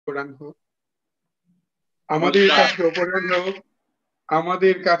অপরাহ্ন আমাদের কাছে অপরাহ্ন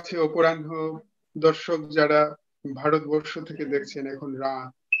আমাদের কাছে অপরাহ্ন দর্শক যারা ভারতবর্ষ থেকে দেখছেন এখন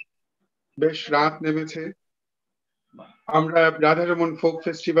রাত, বেশ রাত নেমেছে। আমরা রাধারমন ফোক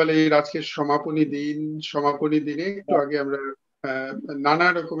ফেস্টিভ্যালের আজকের সমাপনী দিনে একটু আগে আমরা নানা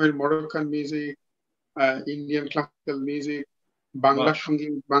রকমের Moroccan music, Indian classical music, Bangla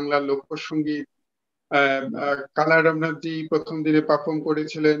সঙ্গীত, বাংলা লোকসঙ্গীত, কালার রমনাথজি প্রথম দিনে পারফর্ম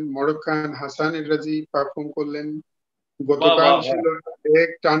করেছিলেন, মরক্কান হাসান রাজি পারফর্ম করলেন। গতকাল ছিল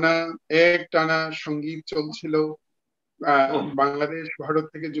এক টানা সঙ্গীত চলছিল। বাংলাদেশ ভারত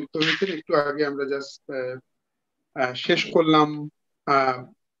থেকে যুক্ত হয়েছিল, একটু আগে আমরা জাস্ট শেষ করলাম।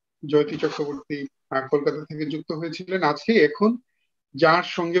 জয়তী চক্রবর্তী কলকাতা থেকে যুক্ত হয়েছিলেন। আজকে এখন যার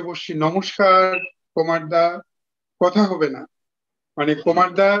সঙ্গে বসছি, নমস্কার কুমারদা। কথা হবে না মানে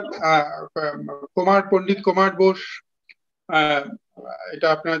কুমারদা, পণ্ডিত কুমার বোস, এটা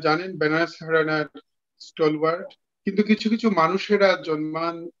আপনারা জানেন বেনারস ঘরানার স্টলওয়ার্ড, কিন্তু কিছু কিছু মানুষেরা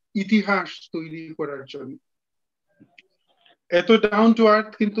জন্মান ইতিহাস তৈরি করার জন্য, এত ডাউন টু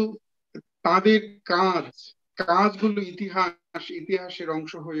আর্থ, কিন্তু তাদের কাজগুলো ইতিহাসের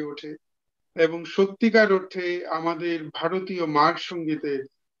অংশ হয়ে ওঠে এবং সত্যিকার অর্থে আমাদের ভারতীয় মার্গ সঙ্গীতের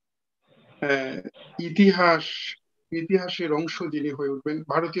ইতিহাসের অংশ যিনি হয়ে উঠবেন।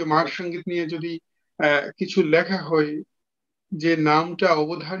 ভারতীয় মার্গ সঙ্গীত নিয়ে যদি কিছু লেখা হয়, যে নামটা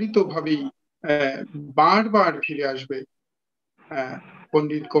অবধারিত ভাবেই বারবার ফিরে আসবে,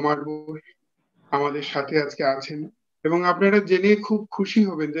 পণ্ডিত কুমার বোস আমাদের সাথে আজকে আছেন। এবং আপনারা জেনে খুব খুশি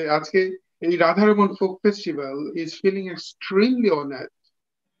হবেন যে আজকে এই Radharaman folk festival is feeling extremely honoured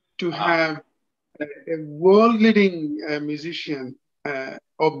to have a world leading musician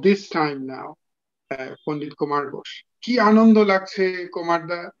of this time now, পণ্ডিত কুমার বোস। কি আনন্দ লাগছে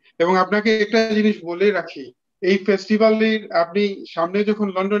কুমারদা। এবং আপনাকে একটা জিনিস বলে রাখি, এই ফেস্টিভ্যালের আপনি সামনে যখন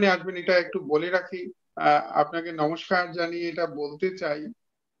লন্ডনে আসবেন, এটা একটু বলে রাখি, আপনাকে নমস্কার জানিয়ে এটা বলতে চাই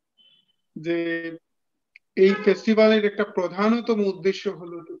যে এই ফেস্টিভ্যালের একটা প্রধানতম উদ্দেশ্য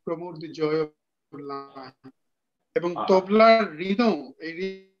হলো to promote the joy of life এবং তবলার রিদম। এই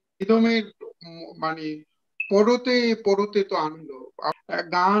রিদমের মানে পরতে পরতে তো আনন্দ।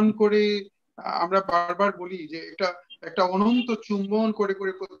 গান করে আমরা বারবার বলি যে এটা একটা অনন্ত চুম্বন করে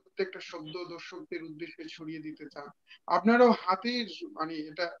করে প্রত্যেকটা শব্দ দর্শকদের উদ্দেশ্যে ছড়িয়ে দিতে চান। আপনারাও হাতের মানে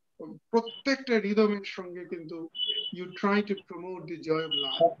এটা প্রত্যেকটা রিদমের সঙ্গে কিন্তু you try to promote the joy of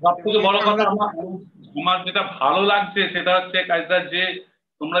life. সবথেকে বড় কথা আমার যেটা ভালো লাগছে সেটা হচ্ছে কায়দার, যে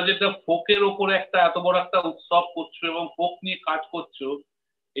তোমরা যেটা ফোকের ওপরে একটা এত বড় একটা উৎসব করছো এবং ফোক নিয়ে কাজ করছো,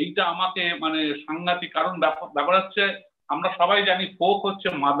 এইটা আমাকে মানে সাংঘাতিক। কারণ ব্যাপার হচ্ছে আমরা সবাই জানি ফোক হচ্ছে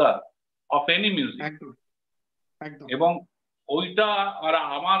মাদার অফ এনি মিউজিক, এবং ওইটা আর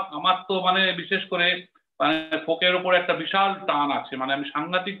আমার তো মানে বিশেষ করে মানে ফোকের উপর একটা বিশাল টান আছে। মানে আমি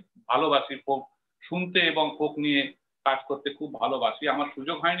সাংঘাতিক ভালোবাসি ফোক শুনতে এবং ফোক নিয়ে কাজ করতে খুব ভালোবাসি। আমার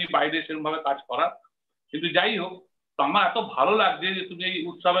সুযোগ হয়নি বাইরে সেরকম ভাবে কাজ করার, কিন্তু যাই হোক, তো আমার এত ভালো লাগছে যে তুমি এই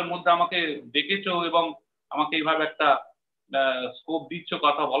উৎসবের মধ্যে আমাকে ডেকেছো এবং আমাকে এইভাবে একটা স্কোপ দিচ্ছ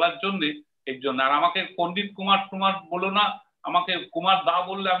কথা বলার জন্য। এর জন্য আর আমাকে পণ্ডিত কুমার বলো না, আমাকে কুমার দা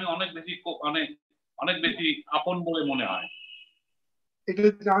বললে আমি অনেক বেশি আপন বলে মনে হয়। এটা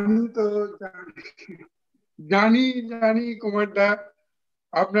জানি তো, জানি কুমার দা,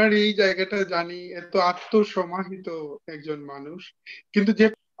 আপনার এই জায়গাটা জানি, এত আত্মসমাহিত একজন মানুষ। কিন্তু যে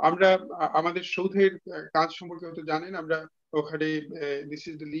আমরা আমাদের সৌধের কাজ সম্পর্কে হয়তো জানেন, আমরা ওখানে this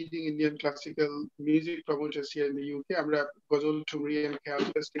is the leading Indian classical music প্রমোটার্স here in the UK. আমরা গজল, ঠুমরি এন্ড খেয়াল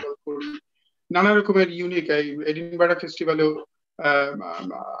ফেস্টিভ্যাল করি, নানা রকমের ইউনিক, এডিনবারা ফেস্টিভ্যালেও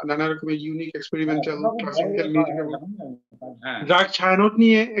নানা রকমের ইউনিক এক্সপেরিমেন্টাল ক্লাসিক্যাল মিউজিক এবং রাগ ছায়ানট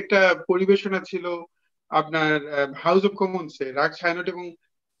নিয়ে একটা পরিবেশনা ছিল আপনার হাউস অফ কমন্সে। রাগ ছায়ানট এবং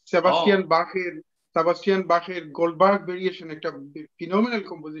সেবাস্টিয়ান বাখের গোল্ডবার্গ ভেরিয়েশন, একটা ফিনোমিনাল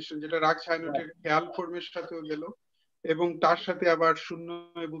কম্পোজিশন, যেটা রাগ ছায়ানটের খেয়াল ফর্মের সাথেও গেল এবং তার সাথে আবার শূন্য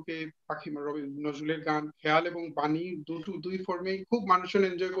বুকে পাখি নজরুলের গান, খেয়াল এবং বাণী দুই ফর্মেই খুব মানুষজন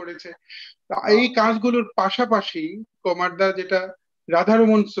এনজয় করেছে। এই কাজগুলোর পাশাপাশি কুমারদা যেটা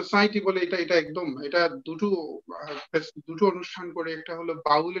রাধারমন সোসাইটি বলে, এটা একদম এটা দুটো অনুষ্ঠান করে। একটা হলো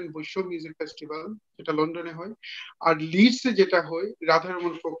বাউল এন্ড বৈষ্ণব মিউজিক ফেস্টিভ্যাল, যেটা লন্ডনে হয়, আর লিডসে যেটা হয়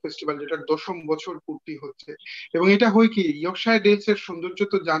রাধারমন ফোক ফেস্টিভ্যাল, যেটা 10ম বছর পূর্তি হচ্ছে। এবং এটা হয় কি, ইয়র্কশায়ার ডেলস এর সৌন্দর্য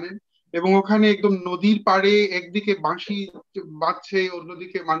তো জানেন, এবং ওখানে একদম নদীর পাড়ে একদিকে বাঁশি বাজছে,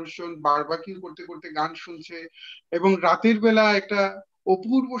 অন্যদিকে মানুষজন বারবাকিউ করতে করতে গান শুনছে, এবং রাতের বেলা একটা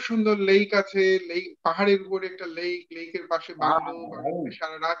অপূর্ব সুন্দর লেক আছে, পাহাড়ের উপরে একটা লেকের পাশে বাংলো,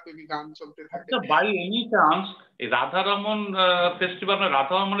 সারা রাত ব্যাপী গান চলতে থাকে। বাই এনি চান্স এই রাধারমন ফেস্টিভ্যাল,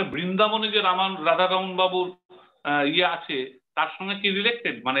 রাধারমন বৃন্দাবনে যে রাধারমন বাবুর ইয়ে আছে, তার সঙ্গে কি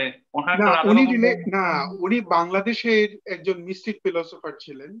রিলেটেড, মানে ওখানে না একটা উনি রাধারমণ? না, উনি বাংলাদেশের একজন মিস্টিক ফিলোসোফার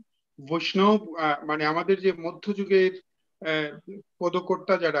ছিলেন, বৈষ্ণব। মানে আমাদের যে মধ্যযুগের আহ,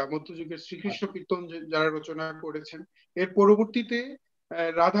 পদকর্তা, যারা মধ্যযুগের শ্রীকৃষ্ণ কীর্তন যারা রচনা করেছেন, এর পরবর্তীতে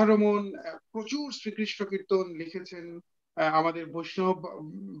রাধারমণ প্রচুর শ্রীকৃষ্ণ কীর্তন লিখেছেন। আমাদের বৈষ্ণব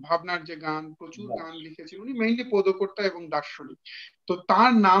ভাবনার যে গান, প্রচুর গান লিখেছেন। উনি মেইনলি পদকর্তা এবং দার্শনিক। তো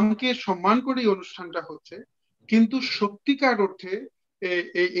তার নামকে সম্মান করে এই অনুষ্ঠানটা হচ্ছে। কিন্তু সত্যিকার অর্থে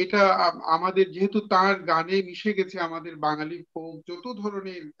এটা আমাদের, যেহেতু তার গানে মিশে গেছে আমাদের বাঙালি ফোক যত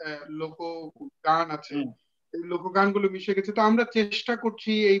ধরনের লোক গান আছে, এই লোকগানগুলো মিশে গেছে। তো আমরা চেষ্টা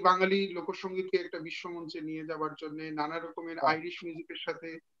করছি এই বাঙালি লোকসঙ্গীতকে একটা বিশ্বমঞ্চে নিয়ে যাওয়ার জন্য। নানা রকমের আইরিশ মিউজিকের সাথে,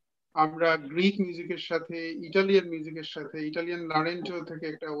 আমরা গ্রিক মিউজিকের সাথে, ইটালিয়ান মিউজিকের সাথে, ইটালিয়ান লারেঞ্জো থেকে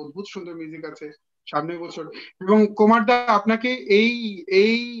একটা অদ্ভুত সুন্দর মিউজিক আছে সামনের বছর। এবং কুমারদা, আপনাকে এই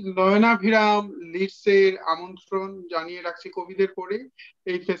এই নয়নাভিরাম লিডসের আমন্ত্রণ জানিয়ে রাখছি কবিদের পরে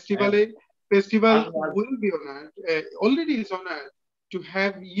এই ফেস্টিভ্যালে। Festival will be honored, already is honored to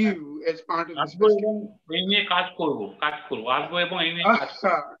have you as part of this আসবো এবং festival. এই নিয়ে কাজ করবো আসবো এবং এই নিয়ে কাজ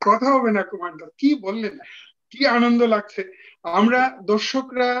আচ্ছা, কথা হবে না কুমারদা, কি বললেন, কি আনন্দ লাগছে। আমরা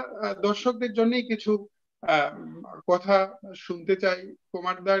দর্শকরা, দর্শকদের জন্যই কিছু আহ, কথা শুনতে চাই।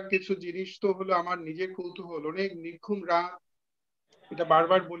 কুমারদার কিছু জিনিস তো হলো আমার নিজের কৌতূহল। অনেক নির্ঘুম রাত, এটা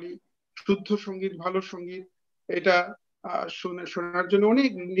বারবার বলি, শুদ্ধ সঙ্গীত, ভালো সঙ্গীত, এটা শোনার জন্য অনেক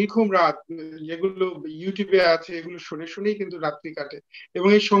নির্ঘুম রাত, যেগুলো ইউটিউবে আছে, এগুলো শুনে শুনেই কিন্তু রাত্রি কাটে। এবং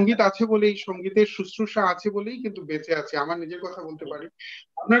এই সঙ্গীত আছে বলেই, সঙ্গীতের শুশ্রূষা আছে বলেই কিন্তু বেঁচে আছে। আমার নিজের কথা বলতে পারি।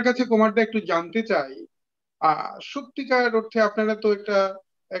 আপনার কাছে কুমারদা একটু জানতে চাই, সত্যিকার অর্থে আপনারা তো একটা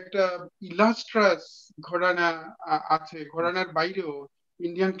একটা ইলাস্ট্রাস ঘরানা আছে, ঘরানার বাইরেও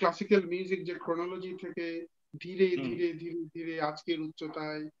ইন্ডিয়ান ক্লাসিক্যাল মিউজিক যে ক্রোনোলজি থেকে ধীরে ধীরে ধীরে ধীরে আজকের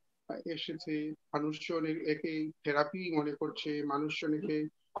উচ্চতায় এসেছে। মানুষজন একে থেরাপি মনে করছে, মানুষজন একে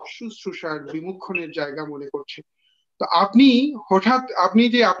শুশ্রূষার বিমুখনের জায়গা মনে করছে। তো আপনি হঠাৎ, আপনি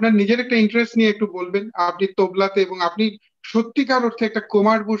যে আপনার নিজের একটা ইন্টারেস্ট নিয়ে একটু বলবেন। আপনি তবলাতে, এবং আপনি সত্যিকার অর্থে একটা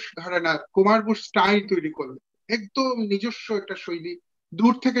কুমার বোস ঘরানা, কুমার বোস স্টাইল তৈরি করলেন, একদম নিজস্ব একটা শৈলী।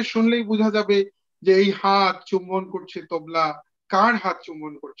 দূর থেকে শুনলেই বোঝা যাবে যে এই হাত চুম্বন করছে তবলা, কার হাত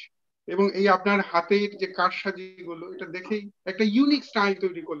চুম্বন করছে। এবং এই আপনার হাতের যে কারসাজি গুলো, এটা দেখেই একটা ইউনিক স্টাইল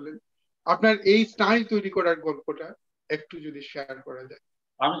তৈরি করলেন। আপনার এই স্টাইল তৈরি করার গল্পটা একটু যদি শেয়ার করা যায়।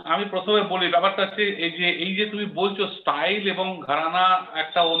 আমি আমি প্রথমে বলি, ব্যাপারটা হচ্ছে এই যে তুমি বলছো স্টাইল এবং ঘরানা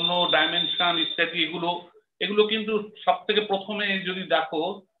একটা অন্য ডাইমেনশন ইত্যাদি, এগুলো এগুলো কিন্তু সব থেকে প্রথমে যদি দেখো,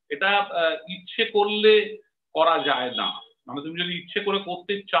 এটা ইচ্ছে করলে করা যায় না। মানে তুমি যদি ইচ্ছে করে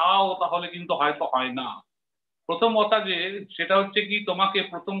করতে চাও তাহলে কিন্তু হয়তো হয় না। প্রথম কথা যে, সেটা হচ্ছে কি, তোমাকে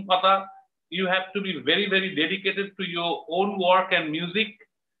প্রথম কথা, you have to be very very dedicated to your own work and music.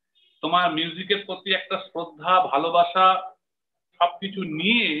 তোমার মিউজিকের প্রতি একটা শ্রদ্ধা, ভালোবাসা, সবকিছু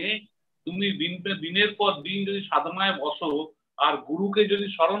নিয়ে তুমি দিনের পর দিন যদি সাধনায় বসো, আর গুরুকে যদি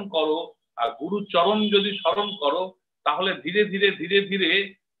স্মরণ করো, আর গুরুর চরণ যদি স্মরণ করো, তাহলে ধীরে ধীরে ধীরে ধীরে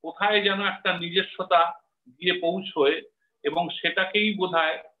কোথায় যেন একটা নিজস্বতা গিয়ে পৌঁছয়। এবং সেটাকেই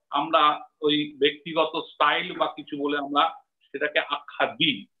বোধহয় আমরা ওই ব্যক্তিগত স্টাইল বা কিছু বলে আমরা সেটাকে আখ্যা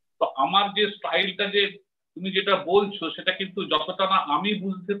দিই। তো আমার যে স্টাইলটা, যে তুমি যেটা বলছো, সেটা কিন্তু যতটা না আমি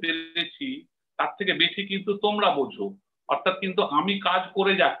বুঝতে পেরেছি, তার থেকে বেশি কিন্তু তোমরা বোঝো। অর্থাৎ কিন্তু আমি কাজ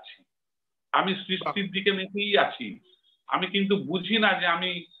করে যাচ্ছি, আমি সৃষ্টির দিকে মেতেই আছি। আমি কিন্তু বুঝি না যে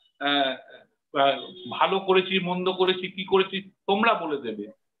আমি ভালো করেছি, মন্দ করেছি, কি করেছি, তোমরা বলে দেবে,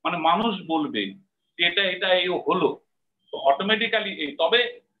 মানে মানুষ বলবে যে এটা এটা এই হলো। তো অটোমেটিক্যালি তবে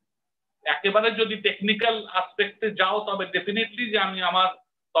একেবারে যদি টেকনিক্যাল আসপেক্টে যাও, তবে ডেফিনেটলি যে আমি আমার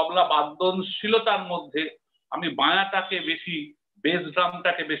তবলা বাদনশীলতার মধ্যে আমি বায়াটাকে বেশি, বেস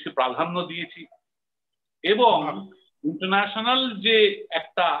ড্রামটাকে বেশি প্রাধান্য দিয়েছি। এবং ইন্টারন্যাশনাল যে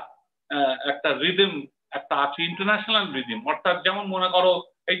একটা একটা রিদম একটা আছে, ইন্টারন্যাশনাল রিদম। অর্থাৎ যেমন মনে করো,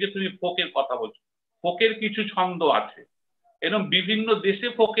 এই যে তুমি ফোকের কথা বলছো, ফোকের কিছু ছন্দ আছে, এরকম বিভিন্ন দেশে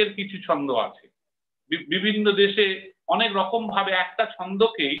ফোকের কিছু ছন্দ আছে। বিভিন্ন দেশে অনেক রকম ভাবে একটা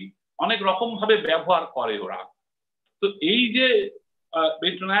ছন্দকেই অনেক রকম ভাবে ব্যবহার করে ওরা। তো এই যে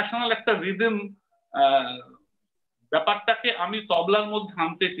ইন্টারন্যাশনাল একটা রিদম ব্যাপারটাকে আমি তবলার মধ্যে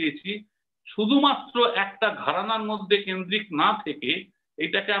আনতে চেয়েছি, শুধুমাত্র একটা ঘরানার মধ্যে কেন্দ্রিক না থেকে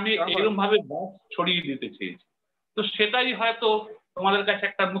এটাকে আমি এরকম ভাবে ছড়িয়ে দিতে চেয়েছি। তো সেটাই হয়তো তোমাদের কাছে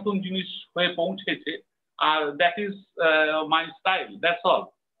একটা নতুন জিনিস হয়ে পৌঁছেছে। আর that is my style, that's all.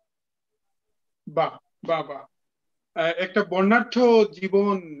 বাহ, বাহ, বাহ। একটা বর্ণাঢ্য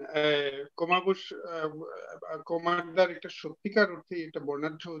জীবন, কুমারদার একটা সত্যিকার অর্থে একটা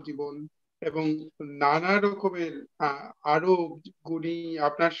বর্ণাঢ্য জীবন। এবং নানা রকমের আরো গুণী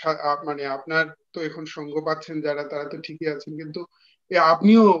আপনার মানে আপনার তো এখন সঙ্গ পাচ্ছেন যারা, তারা তো ঠিকই আছেন, কিন্তু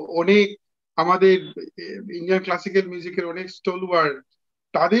আপনিও অনেক আমাদের ইন্ডিয়ান ক্লাসিক্যাল মিউজিকের অনেক স্টলওয়ার্ড,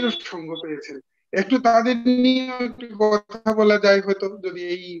 তাদেরও সঙ্গ পেয়েছেন। একটু তাদের নিয়ে একটু কথা বলা যায় হয়তো, যদি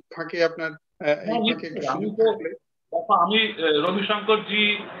এই ফাঁকে আপনার এই ফাঁকে একটু আমি সুযোগ তো থাকলে। আমি রবিশঙ্কর জি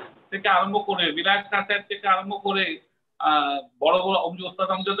থেকে আরম্ভ করে বিনায়ক কাছের থেকে আরম্ভ করে বড় বড় ওস্তাদ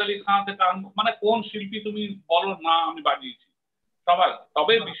আমজাদ আলী খান থেকে আরম্ভ, মানে কোন শিল্পী তুমি বলো না আমি বাজিয়েছি সবাই।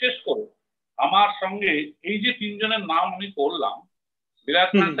 তবে বিশেষ করে আমার সঙ্গে এই যে তিনজনের নাম আমি করলাম,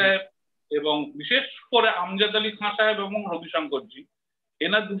 বিরাট খান সাহেব এবং বিশেষ করে আমজাদ আলী খান সাহেব এবং রবিশঙ্কর জি,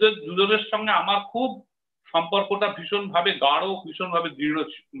 এনার দুজনের সঙ্গে আমার খুব সম্পর্কটা ভীষণভাবে গাঢ়, ভীষণভাবে দৃঢ়,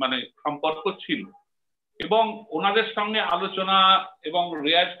 মানে সম্পর্ক ছিল। এবং ওনাদের সঙ্গে আলোচনা এবং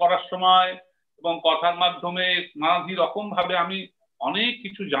রেয়াজ করার সময় এবং কথার মাধ্যমে নানাধি রকম ভাবে আমি অনেক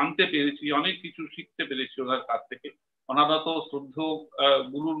কিছু জানতে পেরেছি, অনেক কিছু শিখতে পেরেছি ওনার কাছ থেকে। ওনারা তো শ্রদ্ধ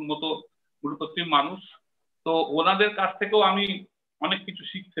গুরুর মতো গুরুপ্রতিম মানুষ, তো ওনাদের কাছ থেকেও আমি অনেক কিছু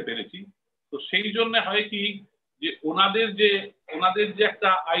শিখতে পেরেছি। তো সেই জন্য হয় কি যে ওনাদের যে একটা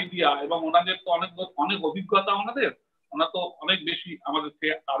আইডিয়া, এবং ওনাদের তো অনেক অনেক অভিজ্ঞতা, ওনারা তো অনেক বেশি আমাদের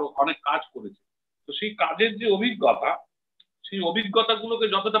থেকে আরো অনেক কাজ করেছে। তো সেই কাজের যে অভিজ্ঞতা, সেই অভিজ্ঞতাগুলোকে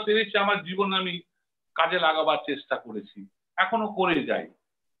যতটা পেরেছি আমার জীবনে আমি কাজে লাগাবার চেষ্টা করেছি, এখনো করে যাই।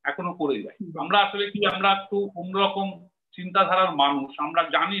 আমরা আসলে কি, আমরা একটু অন্যরকম চিন্তাধারার মানুষ। আমরা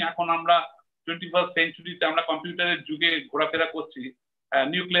জানি এখন আমরা 21st সেঞ্চুরিতে আমরা কম্পিউটারের যুগে ঘোরাফেরা করছি,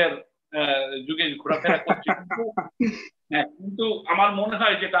 নিউক্লিয়ার যুগে ঘোরাফেরা করছি, কিন্তু আমার মনে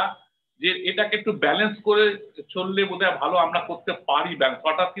হয় যেটা, যে এটাকে একটু ব্যালেন্স করে চললে বোধহয় ভালো আমরা করতে পারি ব্যালেন্স।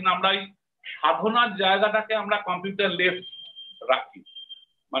 হঠাৎ কিনা আমরা এই সাধনার জায়গাটাকে আমরা কম্পিউটার লেফট রাখি,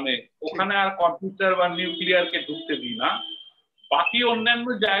 মানে ওখানে আর কম্পিউটার বা নিউক্লিয়ারকে ঢুকতে দিই না। বাকি অন্যান্য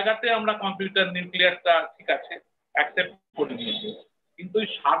জায়গাতে আমরা কম্পিউটার নিউক্লিয়ারটা ঠিক আছে অ্যাকসেপ্ট করে নিয়েছি, কিন্তু ওই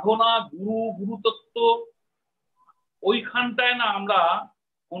সাধনা গুরুতত্ত্ব ওইখানটায় না আমরা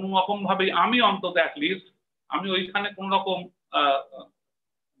কোনো রকম ভাবে, আমি অন্তত অ্যাটলিস্ট আমি ওইখানে কোন রকম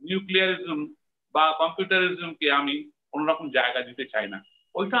নিউক্লিয়ারিজম বা কম্পিউটারিজমকে আমি কোন রকম জায়গা দিতে চাই না।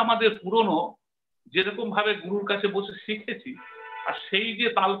 ওইটা আমাদের পুরনো, যেরকম ভাবে গুরুর কাছে বসে শিখেছি, আর সেই যে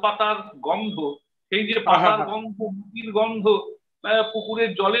তালপাতার গন্ধ, সেই যে পাতার গন্ধ, মুটির গন্ধ, পুকুরের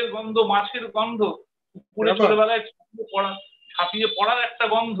জলের গন্ধ, মাছের গন্ধ, পুকুরে ছোটবেলায় ছাপিয়ে পড়ার একটা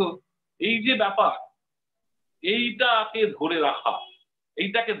গন্ধ, এই যে ব্যাপার, এইটাকে ধরে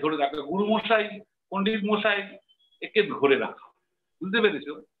রাখা, গুরু মশাই, পণ্ডিত মশাই, একে ধরে রাখা, বুঝতে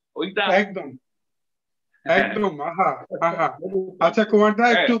পেরেছো? ওইটা একদম একদম। আহা আহা। আচ্ছা কুমার দা,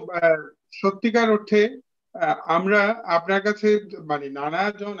 একটু সত্যিকার অর্থে আমরা আপনার কাছে মানে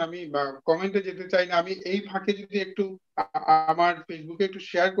নানাজন, আমি কমেন্টে যেতে চাই না, আমি এই ফাঁকে যদি একটু আমার ফেসবুকে একটু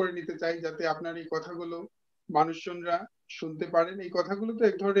শেয়ার করে নিতে চাই, যাতে আপনার এই কথাগুলো মানুষজনরা শুনতে পারেন। এই কথাগুলো তো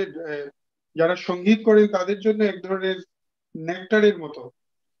এক ধরনের যারা সঙ্গীত করেন তাদের জন্য এক ধরনের নেকটারের মতো।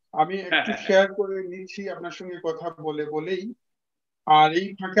 আমি একটু শেয়ার করে নিচ্ছি আপনার সঙ্গে কথা বলেই। আর এই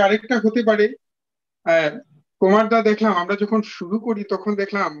ফাঁকে আরেকটা হতে পারে, কুমার দা, দেখলাম আমরা যখন শুরু করি তখন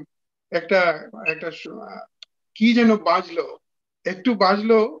দেখলাম একটা একটা কি যেন বাজলো, একটু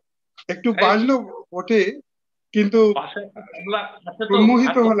বাজলো বটে, কিন্তু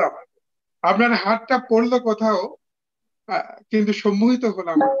সম্মোহিত হলাম, আপনার হাতটা পড়লো কোথাও, কিন্তু সম্মোহিত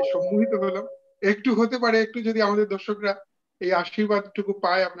হলাম। একটু হতে পারে, একটু যদি আমাদের দর্শকরা এই আশীর্বাদটুকু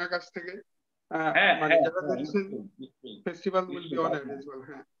পায় আপনার কাছ থেকে, মানে যারা দেখছেন, festival will be honoured as well.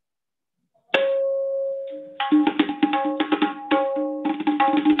 হ্যাঁ।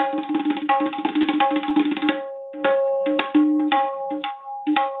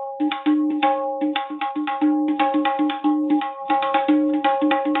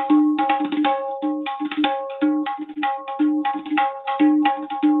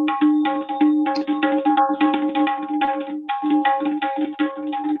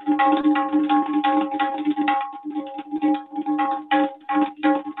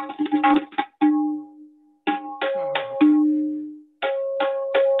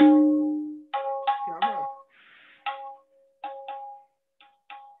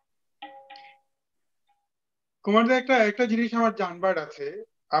 কুমার দা, একটা জিনিস আমার জানবার আছে।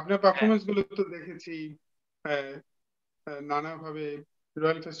 আপনার পারফরমেন্স গুলো তো দেখেছি নানাভাবে।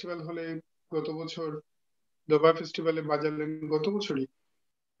 রয়্যাল ফেস্টিভ্যাল হলে গত বছর, দোবা ফেস্টিভ্যালে বাজালেন গত বছরই,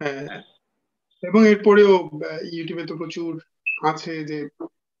 হ্যাঁ, এবং এরপরেও ইউটিউবে তো প্রচুর আছে। যে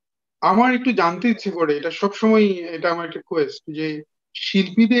আমার একটু জানতে ইচ্ছে করে, এটা সবসময়, এটা আমার একটা কোয়েস্ট, যে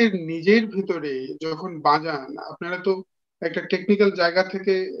শিল্পীদের নিজের ভিতরে যখন বাজান, আপনারা তো একটা টেকনিক্যাল জায়গা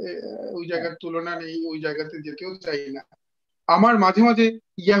থেকে, ওই জায়গার তুলনা নেই, ওই জায়গাতে যেতেও চাই না, আমার মাঝে মাঝে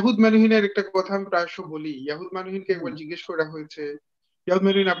ইয়াহুদ মানুহিনের একটা কথা আমি প্রায়শ বলি। ইয়াহুদ মানুহিনকে একবার জিজ্ঞেস করা হয়েছে, ইয়াহুদ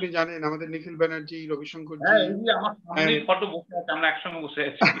মানুহিন আপনি জানেন আমাদের নিখিল ব্যানার্জি, হ্যাঁ, রবিশঙ্করজি। এই যে আমার সামনেই ফটো বসে আছে, আমরা একসঙ্গে বসে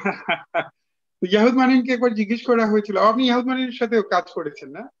আছি। তো ইয়াহুদ মানিনকে একবার জিজ্ঞেস করা হয়েছিল, আপনি ইয়াহুদ মানিনের সাথেও কাজ করেছেন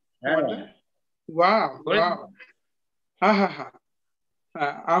না হ্যাঁ, কুমারদা? ওয়াও করেছি। ওয়াও, হ্যাঁ হ্যাঁ হ্যাঁ।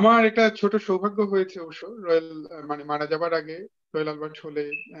 আমার একটা ছোট সৌভাগ্য হয়েছে অবশ্য, রয়্যাল মানে মারা যাবার আগে রয়্যাল আলবার্ট হলে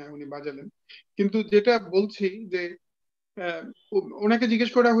উনি বাজালেন। কিন্তু যেটা বলছি যে আহ, ওনাকে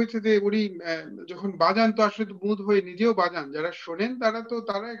জিজ্ঞেস করা হয়েছে যে উনি যখন বাজান তো আসলে তো বোধ হয়ে নিজেও বাজান, যারা শোনেন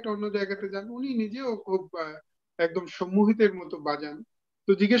তারা একটা অন্য জায়গাতে যান, উনি নিজেও খুব একদম সম্মোহিতের মতো বাজান।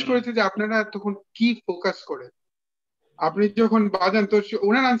 তো জিজ্ঞেস হুম। করেছে যে আপনারা তখন কি ফোকাস করেন আপনি যখন বাজান? তো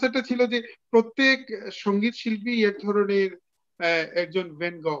ওনার আনসারটা ছিল যে প্রত্যেক সঙ্গীত শিল্পী এক ধরনের একজন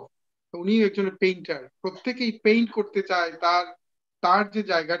ভ্যান গঘ, উনি একজন পেইন্টার, প্রত্যেকেই পেইন্ট করতে চায় তার তার যে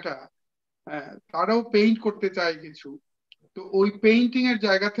জায়গাটা, তারাও পেইন্ট করতে চায় কিছু। তো ওই পেইন্টিং এর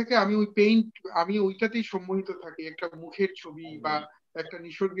জায়গা থেকে আমি ওইটাতেই সম্মোহিত থাকি, একটা মুখের ছবি বা একটা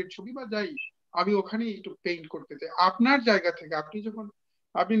নিসর্গের ছবি বা যাই, আমি ওখানেই একটু পেইন্ট করতে চাই। আপনার জায়গা থেকে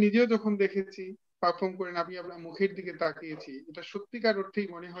আপনি নিজেও যখন দেখেছি পারফর্ম করেন, আমি আপনার মুখের দিকে তাকিয়েছি, এটা সত্যিকার অর্থেই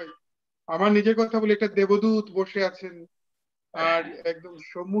মনে হয়, আমার নিজের কথা বলে, একটা দেবদূত বসে আছেন আর একদম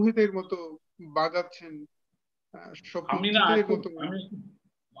সম্মোহিতের মতো বাজাচ্ছেন, আমি না স্বপিত্তিতের একটু মতো মনে আমি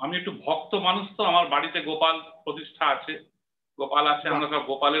আমি একটু ভক্ত মানুষ, তো আমার বাড়িতে গোপাল প্রতিষ্ঠা আছে, গোপাল আছে, বাহ। আমরা সব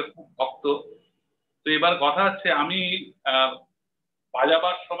গোপালের খুব ভক্ত। তো এবার কথা হচ্ছে, আমি আহ,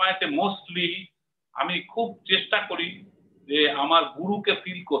 বাজাবার সময়তে মোস্টলি আমি খুব চেষ্টা করি যে আমার গুরুকে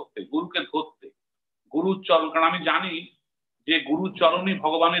ফিল করতে, গুরুকে ধরতে, গুরুর চরণ, কারণ আমি জানি যে গুরুর চরণই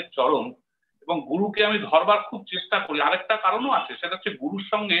ভগবানের চরণ, এবং গুরুকে আমি ধরবার খুব চেষ্টা করি। আরেকটা কারণও আছে, সেটা হচ্ছে গুরুর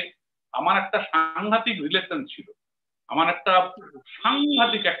সঙ্গে আমার একটা সাংঘাতিক রিলেশন ছিল। আমার একটা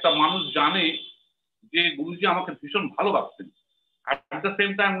সাংঘাতিক একটা মানুষ জানে যে গুরুজি আমাকে ভীষণ ভালোবাসতেন। অ্যাট দ্য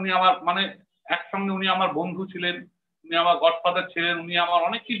সেম টাইম উনি আমার মানে একসঙ্গে উনি আমার বন্ধু ছিলেন, উনি আমার গডফাদার ছিলেন, উনি আমার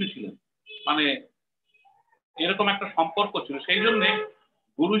অনেক কিছু ছিলেন। মানে এরকম একটা সম্পর্ক ছিল। সেই জন্য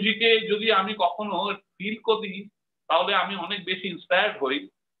গুরুজিকে যদি আমি কখনো ফিল করি, তাহলে আমি অনেক বেশি ইন্সপায়ার্ড হই,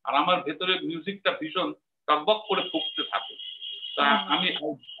 আর আমার ভেতরে মিউজিকটা ভীষণ টকবক করে ফুঁকতে থাকে। তা আমি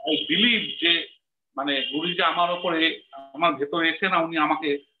আই বিলিভ যে মানে গুরুজি আমার ওপরে, আমার ভেতরে এসে না উনি আমাকে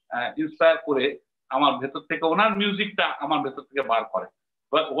ইন্সপায়ার করে আমার ভেতর থেকে ওনার মিউজিকটা আমার ভেতর থেকে বার করে।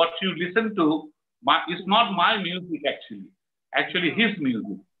 But what you listen to is not my music, actually his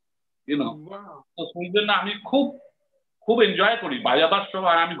music, YONO. বাহ। তো সেই জন্য আমি খুব খুব এনজয় করি বাজাবার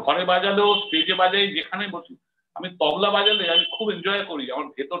সময়। আমি ঘরে বাজালেও, স্টেজে বাজাই, যেখানে বসি, আমি তবলা বাজালে আমি খুব এনজয় করি। আমার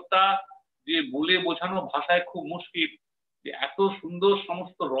ভেতরটা যে বলে বোঝানো ভাষায় খুব মুশকিল, যে এত সুন্দর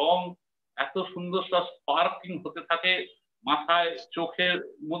সমস্ত রং, এত সুন্দর সব স্পার্কিং হতে থাকে মাথায়, চোখের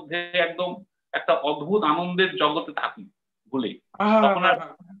মধ্যে, একদম একটা অদ্ভুত আনন্দের জগতে থাকি বলে, তখন আর আহা,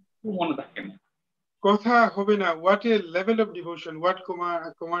 কিছু মনে থাকে না। কথা হবে না, what a level of devotion, what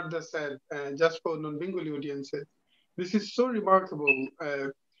Kumar Das said, just for non-Bengali audiences, this is so remarkable.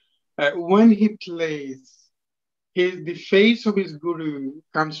 When he plays, the face of his guru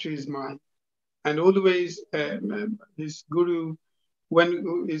comes to his mind, and always his guru, when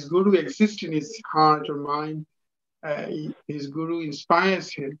his guru exists in his heart or mind, his guru inspires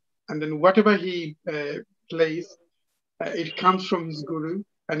him, and then whatever he plays, it comes from his guru,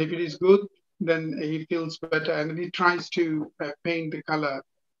 and if it is good, then he feels better, and he tries to paint the color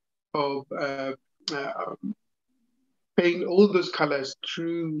of uh, paint all those colors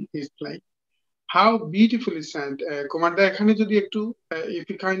through his playing. How beautifully said. Komanda, এখানে যদি একটু, if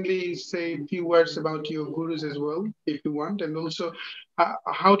you kindly say a few words about your gurus as well, if you want, and also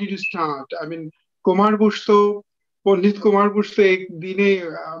how did you start? I mean, Kumar Bose তো, পণ্ডিত কুমার বোস তো একদিনে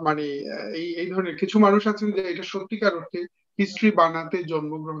মানে এই এই ধরনের কিছু মানুষ আছেন যে এটা সত্যিকার অর্থে হিস্ট্রি বানাতে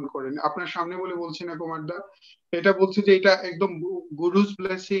জন্মগ্রহণ করেন। আপনার সামনে বলে বলছি না কুমারদা, এটা বলছি যে এটা একদম গুরুস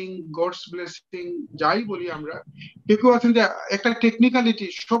ব্লেসিং, গডস ব্লেসিং, যাই বলি আমরা। কেউ কেউ আছেন যে একটা টেকনিক্যালিটি,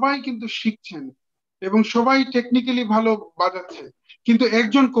 সবাই কিন্তু শিখছেন এবং সবাই টেকনিক্যালি ভালো বাজাচ্ছে, কিন্তু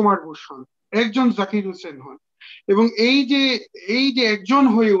একজন কুমার বোস হন, একজন জাকির হোসেন হন, এবং এই যে একজন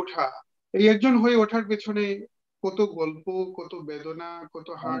হয়ে ওঠা, এই একজন হয়ে ওঠার পেছনে কত গল্প, কত বেদনা, কত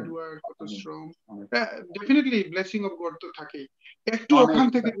অনেক হার্ডওয়ার্ক, কত অনেক শ্রম। অনেক ডেফিনেটলি ব্লেসিং অফ গড তো থাকেই। একটু ওখান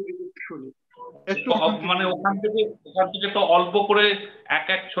অনেক থেকে যদি একটু শুনি, একটু ওখান থেকে মানে যদি ওখান থেকে তো অল্প করে এক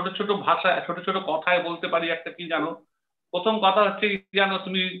এক ছোট ছোট ভাষা, ছোট ছোট কথায় বলতে পারি। একটা কি জানো, প্রথম কথা হচ্ছে কি জানো,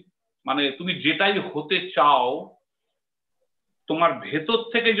 তুমি মানে তুমি যেটাই হতে চাও, তোমার ভেতর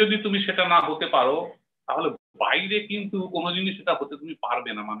থেকে যদি তুমি সেটা না হতে পারো, তাহলে বাইরে কিন্তু কোনো জিনিস সেটা হতে তুমি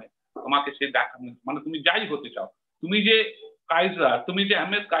পারবে না। মানে তোমাকে সে দেখা, মানে তুমি যাই হতে চাও, তুমি যে কাইজার, তুমি যে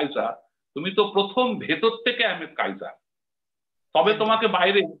আহমেদ কাইজার, তুমি তো প্রথম ভেতর থেকে আহমেদ কাইজার। তবে তোমাকে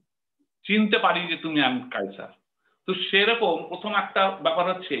বাইরে চিনতে পারি যে তুমি আহমেদ কায়সার। তো সেরকম প্রথম একটা ব্যাপার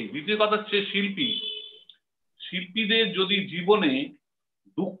হচ্ছে। দ্বিতীয় কথা হচ্ছে শিল্পীদের যদি জীবনে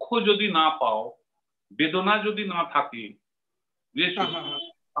দুঃখ যদি না পাও, বেদনা যদি না থাকে, বুঝেছো,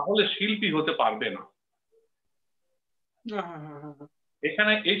 তাহলে শিল্পী হতে পারবে না।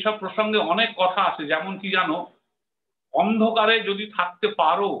 এখানে এইসব প্রসঙ্গে অনেক কথা আছে, যেমন কি জানো, অন্ধকারে যদি থাকতে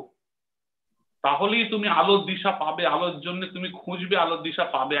পারো তাহলেই তুমি আলোর দিশা পাবে, আলোর জন্য তুমি খুঁজবে, আলোর দিশা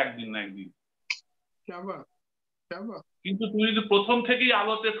পাবে একদিন না একদিন। কিন্তু তুমি যদি প্রথম থেকেই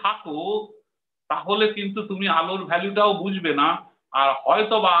আলোতে থাকো তাহলে কিন্তু তুমি আলোর ভ্যালুটাও বুঝবে না, আর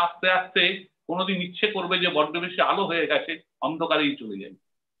হয়তো বা আস্তে আস্তে কোনোদিন ইচ্ছে করবে যে বড্ড বেশি আলো হয়ে গেছে, অন্ধকারেই চলে যাই।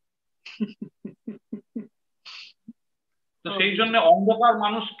 তো সেই জন্য অন্ধকার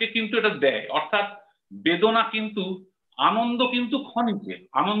মানুষকে কিন্তু এটা দেয়, অর্থাৎ বেদনা কিন্তু, আনন্দ কিন্তু ক্ষণিকে,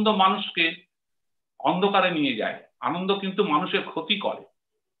 আনন্দ মানুষকে অন্ধকারে নিয়ে যায়, আনন্দ কিন্তু মানুষের ক্ষতি করে,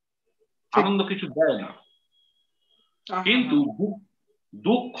 আনন্দ কিছু দেয় না। কিন্তু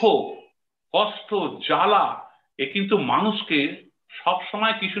দুঃখ, কষ্ট, জ্বালা এ কিন্তু মানুষকে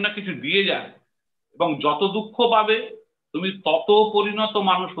সবসময় কিছু না কিছু দিয়ে যায়, এবং যত দুঃখ পাবে তুমি তত পরিণত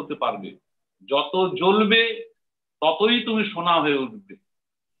মানুষ হতে পারবে, যত জ্বলবে ততই তুমি সোনা হয়ে উঠবে।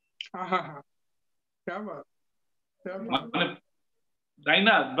 মানে তাই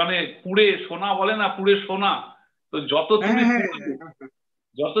না, মানে পুড়ে সোনা বলে না, পুড়ে সোনা। তো যত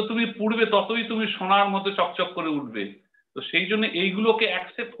তুমি পুড়বে ততই তুমি সোনার মতো চকচক করে উঠবে। তো সেই জন্য এইগুলোকে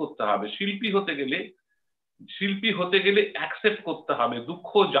অ্যাকসেপ্ট করতে হবে। শিল্পী হতে গেলে অ্যাকসেপ্ট করতে হবে, দুঃখ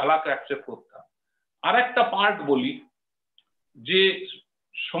জ্বালাকে অ্যাকসেপ্ট করতে হবে। আর একটা পার্ট বলি, যে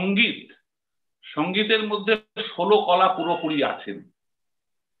সঙ্গীতের মধ্যে 16 কলা পুরোপুরি আছেন।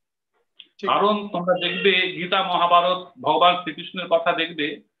 কারণ তোমরা দেখবে গীতা মহাভারত, ভগবান শ্রীকৃষ্ণের কথা দেখবে,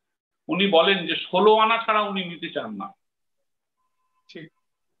 উনি বলেন যে 16 আনা ছাড়া উনি নিতে চান না।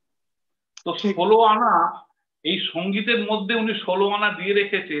 তো 16 আনা এই সঙ্গীতের মধ্যে উনি 16 আনা দিয়ে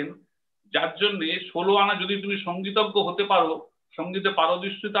রেখেছেন, যার জন্যে 16 আনা যদি তুমি সঙ্গীতজ্ঞ হতে পারো, সঙ্গীতে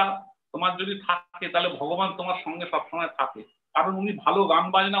পারদর্শিতা তোমার যদি থাকে, তাহলে ভগবান তোমার সঙ্গে সবসময় থাকে। কারণ উনি ভালো গান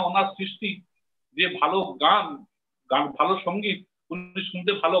বাজনা, ওনার সৃষ্টি, যে ভালো গান ভালো সঙ্গীত উনি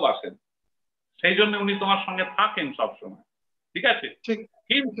শুনতে ভালোবাসেন, সেই জন্য উনি তোমার সঙ্গে থাকেন সবসময়। ঠিক আছে,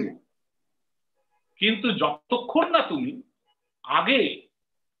 কিন্তু যতক্ষণ না তুমি আগে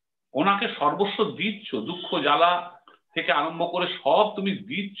ওনাকে সর্বস্ব দিচ্ছ, দুঃখ জ্বালা থেকে আরম্ভ করে সব তুমি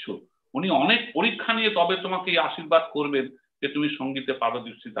দিচ্ছ, উনি অনেক পরীক্ষা নিয়ে তবে তোমাকে এই আশীর্বাদ করবেন যে তুমি সঙ্গীতে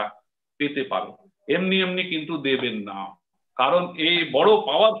পারদর্শিতা পেতে পারো। এমনি এমনি কিন্তু দেবেন না, কারণ এই বড়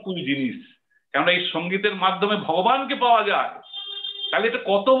পাওয়ারফুল জিনিস। কেননা এই সঙ্গীতের মাধ্যমে ভগবানকে পাওয়া যায়, তাহলে এটা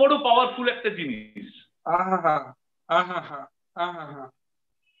কত বড় পাওয়ারফুল একটা জিনিস।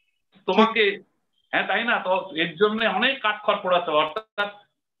 তোমাকে, হ্যাঁ তাই না, তো এর জন্য অনেক কাঠখড় পোড়াতে, অর্থাৎ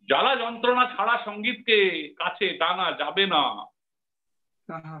জ্বালা যন্ত্রণা ছাড়া সঙ্গীতকে কাছে টানা যাবে না।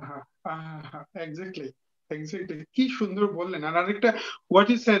 এক্স্যাক্টলি, কি সুন্দর বললেন। আর আরেকটা, what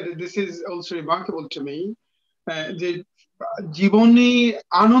is said, this is also remarkable to me, যে জীবনে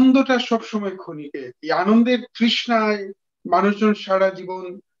আনন্দটা সবসময় ক্ষণিকে, এই আনন্দের তৃষ্ণায় মানুষজন সারা জীবন,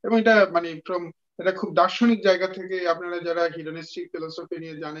 এবং এটা মানে এটা খুব দার্শনিক জায়গা থেকে, আপনারা যারা হিডনিস্টিক ফিলোসফি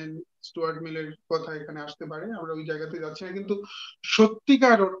নিয়ে জানেন, স্টুয়ার্ট মিলের কথা এখানে আসতে পারে, আমরা ওই জায়গাতে যাচ্ছি না, কিন্তু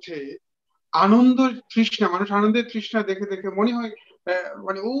সত্যিকার অর্থে আনন্দের তৃষ্ণা, মানুষ আনন্দের তৃষ্ণা দেখে দেখে মনে হয়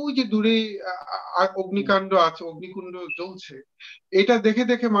মানে ওই যে দূরে অগ্নিকাণ্ড আছে, অগ্নিকুণ্ড জ্বলছে, এটা দেখে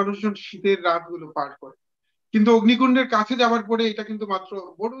দেখে মানুষজন শীতের রাতগুলো পার করে। কিন্তু অগ্নিকুণ্ডের কাছে যাওয়ার পরে এটা কিন্তু মাত্র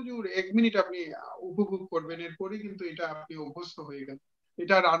বড় জোর 1 মিনিট আপনি উপভোগ করবেন, এরপরে কিন্তু এটা আপনি অভ্যস্ত হয়ে গেল,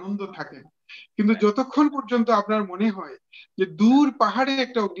 এটা আর আনন্দ থাকে না। কিন্তু যতক্ষণ পর্যন্ত আপনার মনে হয় যে দূর পাহাড়ে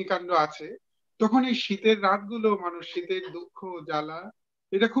একটা অগ্নিকাণ্ড আছে, তখন এই শীতের রাতগুলো, মানুষ শীতের দুঃখ জ্বালা,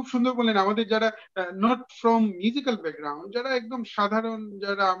 এটা খুব সুন্দর বললেন। আমাদের যারা নট ফ্রম মিউজিক্যাল ব্যাকগ্রাউন্ড, যারা একদম সাধারণ,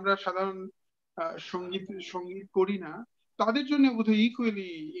 যারা আমরা সাধারণ সঙ্গীত সঙ্গীত করি না, তাদের জন্য বোধহয়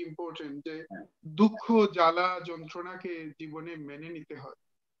ইকুয়ালি ইম্পর্টেন্ট যে দুঃখ জ্বালা যন্ত্রণাকে জীবনে মেনে নিতে হয়।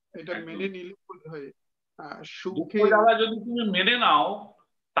 এটা মেনে নিলে বোধহয় সুখে জ্বালা যদি তুমি মেনে নাও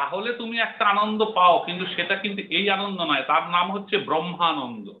তাহলে তুমি একটা আনন্দ পাও, কিন্তু সেটা কিন্তু এই আনন্দ নয়, তার নাম হচ্ছে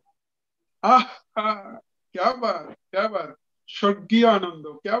ব্রহ্মানন্দ। আহ ক্যা বাত, ক্যা বাত, স্বর্গীয় আনন্দ,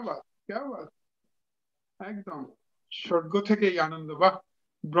 ক্যা বাত, ক্যা বাত, একদম স্বর্গ থেকে এই আনন্দ, বাহ,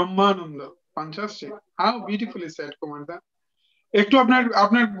 ব্রহ্মানন্দ, fantastic, how beautifully shed Kumar দা। একটু আপনার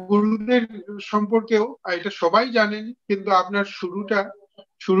আপনার গুরুদের সম্পর্কেও, এটা সবাই জানেন, কিন্তু আপনার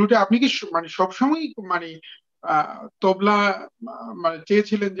শুরুটা আপনি কি মানে সবসময় মানে তবলা মানে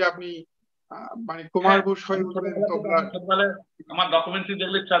চেয়েছিলেন যে আপনি মানে কুমার বোস হয়ে উঠবেন তবলা? আমার ডকুমেন্টারি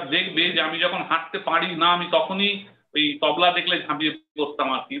দেখলে দেখবে যে আমি যখন হাঁটতে পারি না, আমি তখনই ওই তবলা দেখলে ঝাঁপিয়ে পড়তাম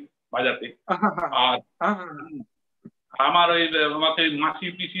আর কি বাজাতে। আর আমার ওই আমাকে মাসি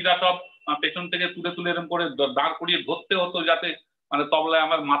পিসিরা সব পেছন থেকে তুলে তুলে এরকম করে দাঁড় করিয়ে ধরতে হতো, যাতে মানে তবলায়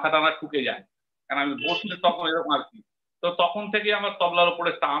আমার মাথা টানা ঠুকে যায়, কারণ আমি বসলে তখন এরকম আর কি। তো তখন থেকে আমার তবলার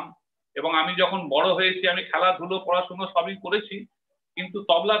উপরে টান, এবং আমি যখন বড় হয়েছি আমি খেলাধুলো পড়াশুনো সবই করেছি, কিন্তু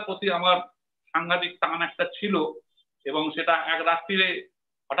তবলার প্রতি আমার সাংঘাতিক টান একটা ছিল। এবং সেটা এক রাত্রিরে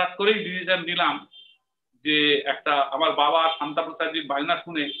হঠাৎ করেই ডিসিশন নিলাম যে একটা আমার বাবা শান্তা প্রসাদজির বাজনা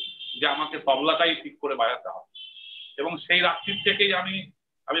শুনে যে আমাকে তবলাটাই ঠিক করে বাজাতে হবে। এবং সেই রাত্রির থেকেই আমি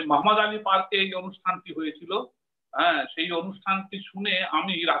মোহাম্মদ আলী পার্কে এই অনুষ্ঠানটি হয়েছিল, হ্যাঁ, সেই অনুষ্ঠানটি শুনে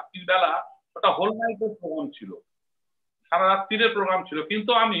আমি রাত্রির বেলা, ওটা হোল নাইটের প্রোগ্রাম ছিল, সারা রাত্রির প্রোগ্রাম ছিল,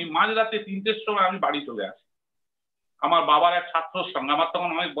 কিন্তু আমি মাঝরাতে 3টের সময় আমি বাড়ি চলে আসি আমার বাবার এক ছাত্রর সঙ্গে। আমার তখন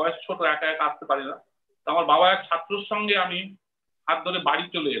অনেক বয়স ছোট, একা একা আসতে পারি না। তো আমার বাবার এক ছাত্রর সঙ্গে আমি হাত ধরে বাড়ি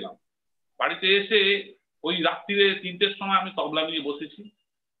চলে এলাম। বাড়িতে এসে ওই রাত্রিরে 3টের সময় আমি তবলা নিয়ে বসেছি,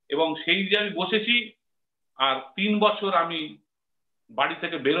 এবং সেই যে আমি বসেছি আর 3 বছর আমি বাড়ি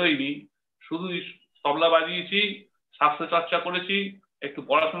থেকে বেরোইনি, শুধু তবলা বাজিয়েছি, স্বাস্থ্য চর্চা করেছি, একটু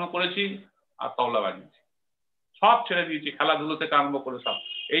পড়াশোনা করেছি, আর তবলা বাজিয়েছি, সব ছেড়ে দিয়েছি, খেলাধুলো থেকে আরম্ভ করে সব।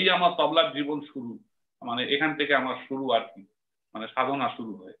 এই আমার তবলার জীবন শুরু, মানে এখান থেকে আমার শুরু আর কি, মানে সাধনা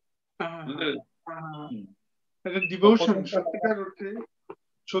শুরু হয়। ডিভোশন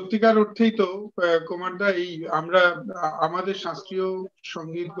সত্যিকার অর্থেই তো কুমারদা, এই আমরা আমাদের শাস্ত্রীয়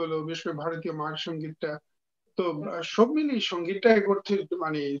সঙ্গীত গুলো, বিশেষ করে ভারতীয় মার সঙ্গীতটা, তো সব মিলিয়ে সঙ্গীতটা এক অর্থে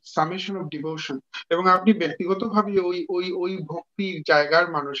মানে সামেশন অফ ডিভোশন। এবং আপনি ব্যক্তিগতভাবে ওই ওই ওই ভক্তির জায়গার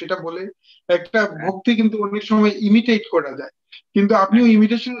মানুষ, এটা বলে একটা ভক্তি কিন্তু অনেক সময় ইমিটেট করা যায়, কিন্তু আপনিও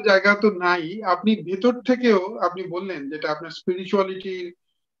ইমিটেশনের জায়গা তো নাই, আপনি ভেতর থেকেও আপনি বললেন যেটা আপনার স্পিরিচুয়ালিটির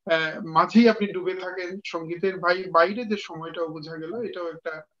মাঝেই আপনি ডুবে থাকেন। সঙ্গীতের বাইরে যে সময়টাও বোঝা গেল, এটাও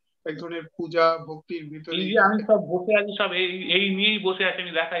একটা এক ধরনের পূজা ভক্তির ভিতরে। এই যে আমি সব বসে আছি, সব এই নিয়েই বসে আছি,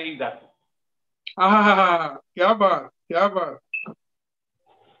 আমি দেখা এই দেখো। ক্যা বাত, ক্যা বাত।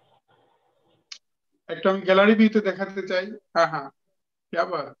 একটা আমি গ্যালারি ভিউতে দেখাতে চাই। হ্যাঁ, ক্যা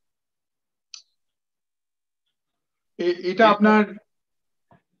বাত। এটা আপনার,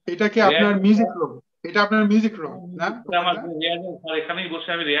 এটা কি আপনার মিউজিক রুম? এটা আপনার মিউজিক রুম না? আমার এখানেই বসে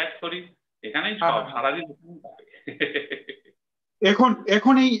আমি রেয়াজ করি, এখানেই সব সারাদিন।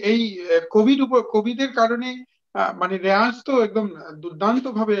 এখন এই কোভিডের কারণে মানে রেয়াজ তো একদম দুর্দান্ত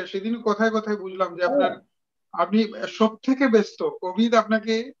ভাবে, সেদিন কথায় কথায় বুঝলাম যে আপনি সব থেকে ব্যস্ত। কোভিড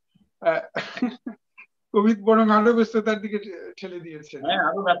আপনাকে কোভিড বরং আরো ব্যস্ততার দিকে ঠেলে দিয়েছে। হ্যাঁ,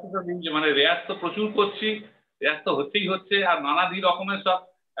 আরো ব্যস্ততা দিয়েছে, মানে রেয়াজ তো প্রচুর করছি, রেয়াজ তো হচ্ছেই হচ্ছে, আর নানাদি রকমের সব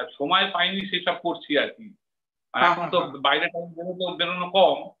সময় পাইনি সেসব করছি আর কি। আর এখন তো বাইরে বেরোনো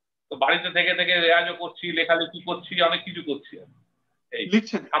কম, তো বাড়িতে থেকে থেকে রেয়াজও করছি, লেখালেখি করছি, অনেক কিছু করছি।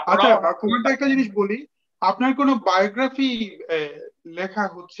 লিখছেন? আচ্ছা কুমারদা, একটা জিনিস বলি, আপনার কোনো বায়োগ্রাফি লেখা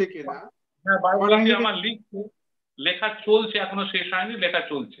হচ্ছে কিনা? হ্যাঁ, বায়োগ্রাফি আমার লেখা চলছে, এখনো শেষ হয়নি, লেখা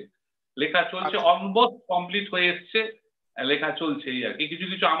চলছে অলমোস্ট কমপ্লিট হয়ে এসছে, লেখা চলছে এই আর কি। কিছু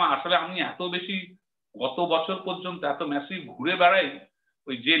কিছু আমার আসলে আমি এত বেশি গত বছর পর্যন্ত এত ম্যাসিভ ঘুরে বেড়াই,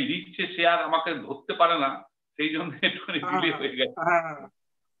 ওই যে লিখছে সে আর আমাকে ধরতে পারে না, সেই জন্য একটুখানি ডিলে হয়ে গেছে।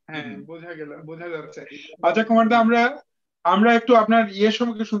 হ্যাঁ, বোঝা যাচ্ছে। আচ্ছা কুমারদা, আমরা একটু আপনার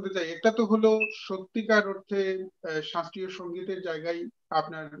সম্পর্কে শুনতে চাই। একটা তো হলো সত্যিকার অর্থে শাস্ত্রীয় সঙ্গীতের জায়গায়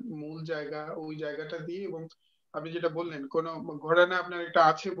আপনার মূল জায়গা, ওই জায়গাটা দিয়ে, এবং আপনি যেটা বললেন কোন ঘরানা আপনার একটা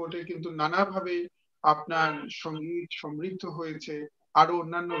আছে বটে, কিন্তু নানাভাবে আপনার সঙ্গীত সমৃদ্ধ হয়েছে আরো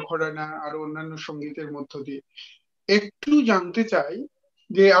অন্যান্য ঘরানা, আরো অন্যান্য সঙ্গীতের মধ্য দিয়ে। একটু জানতে চাই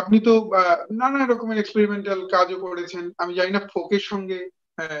যে আপনি তো নানা রকমের এক্সপেরিমেন্টাল কাজও করেছেন, আমি জানি না ফোকের সঙ্গে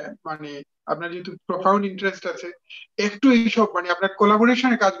মানে আপনার যেহেতু প্রফাউন্ড ইন্টারেস্ট আছে, একটু এইসব মানে আপনার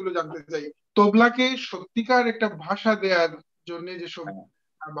কোলাবোরেশনের কাজগুলো জানতে চাই। তবলাকে সত্যিকার একটা ভাষা দেওয়ার জন্য যেসব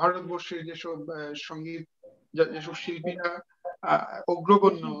ভারতবর্ষের যেসব সঙ্গীত, যেসব শিল্পীরা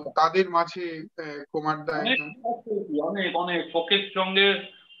অগ্রগণ্য, তাদের মাঝে কুমারদা একজন। অনেক অনেক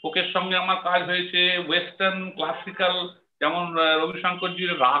ফোকের সঙ্গে আমার কাজ হয়েছে, ওয়েস্টার্ন ক্লাসিক্যাল, যেমন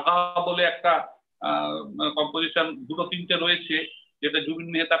রবিশঙ্করজির রাধা বলে একটা কম্পোজিশন 2-3টে রয়েছে, যেটা জুবিন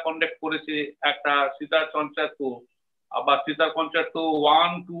মেহতা কন্ডাক্ট করেছে, একটা সিতার কনসার্টো, আবার সিতার কনসার্টো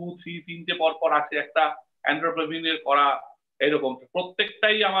 1, 2, 3 3টে পর পর আছে, একটা অ্যান্ড্রোপ্রভিনের করা, এরকম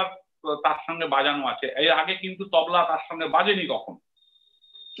প্রত্যেকটাই আমার তার সঙ্গে বাজানো আছে। এর আগে কিন্তু তবলা তার সঙ্গে বাজেনি কখন।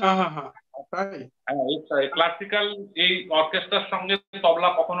 ক্লাসিক্যাল এই অর্কেস্ট্রার সঙ্গে তবলা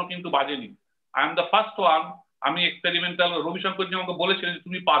কখনো কিন্তু বাজেনি। I am the first one. আমি এক্সপেরিমেন্টাল, রবিশঙ্করজি আমাকে বলেছিলেন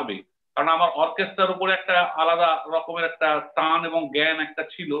তুমি পারবে, কারণ আমার অর্কেস্ট্রার উপরে একটা আলাদা রকমের একটা টান এবং জ্ঞান একটা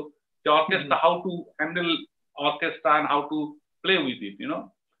ছিল, যে orchestra, how to handle orchestra and how to play with it,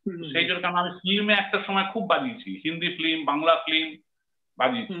 সেই জন্য কারণ আমি ফিল্মে একটা সময় খুব বাজিয়েছি, হিন্দি ফিল্ম, বাংলা ফিল্ম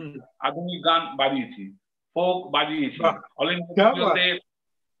বাজিয়েছি, আধুনিক গান বাজিয়েছি, ফোক বাজিয়েছি, অল ইন্ডিয়া রেডিওতে।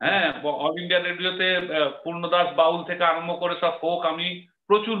 হ্যাঁ, অল ইন্ডিয়া রেডিওতে পূর্ণদাস বাউল থেকে আরম্ভ করে সব ফোক আমি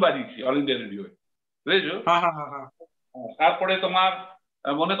প্রচুর বাজিয়েছি অল ইন্ডিয়া রেডিও, বুঝেছো? তারপরে তোমার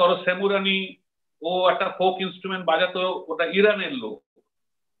মনে করো সেমুরানি, ও একটা ফোক ইনস্ট্রুমেন্ট বাজাতো, ওটা ইরানের লোক।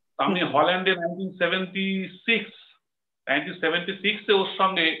 আমি হল্যান্ডে 1976 ওর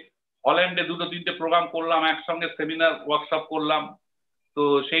সঙ্গে হল্যান্ডে 2-3টে প্রোগ্রাম করলাম, একসঙ্গে সেমিনার ওয়ার্কশপ করলাম, তো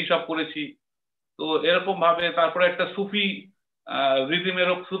সেই সব করেছি। তো এরকম ভাবে তারপরে একটা সুফি রিদিমের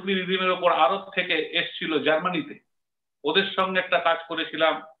ওপর আরব থেকে এসছিল জার্মানিতে, ওদের সঙ্গে একটা কাজ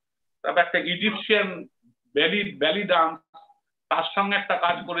করেছিলাম। তারপর একটা ইজিপশিয়ান ব্যালি ডান্স, তার সঙ্গে একটা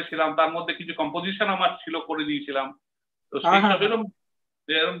কাজ করেছিলাম, তার মধ্যে কিছু কম্পোজিশন আমার ছিল, করে দিয়েছিলাম। তো সেই সব এরকম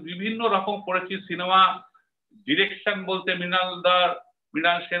বিভিন্ন রকম করেছি। সিনেমা ডিরেকশন বলতে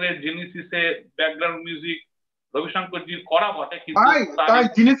মৃণাল সেনের জেনেসিসে ব্যাকগ্রাউন্ড মিউজিক রবিশঙ্করজির করা বটে, কিন্তু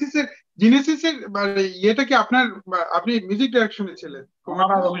জেনেসিসের মানে ইয়েটা কি আপনার, আপনি মিউজিক ডাইরেকশনে ছিলেন?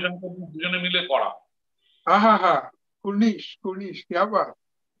 আমরা রবিশঙ্করজি দুজনে মিলে করা। কুর্নিশ क्या बात।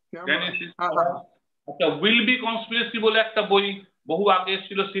 আচ্ছা, উইল বি কনস্পিরেসি বলে একটা বই বহু আগে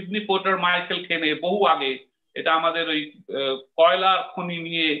এসেছিল, সিডনি পোর্টার মাইকেল খেনে, বহু আগে। এটা আমাদের ওই কয়লার খনি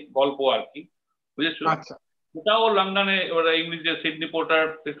নিয়ে গল্প আর কি, বুঝেছো? এটাও লন্ডনে ওরা ইংরেজি সিডনি পোর্টার।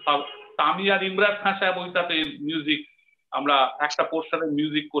 আমি আর ইমরান খান সাহেব ওইটাতে মিউজিক, আমরা একটা পোর্শনের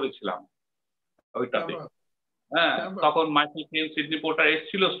মিউজিক করেছিলাম ওইটাতে। হ্যাঁ, তখন মাইকেল খেন, সিডনি পোর্টার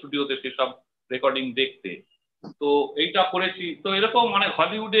এসেছিল স্টুডিওতে সেসব রেকর্ডিং দেখতে। তো এইটা করেছি। তো এরকম মানে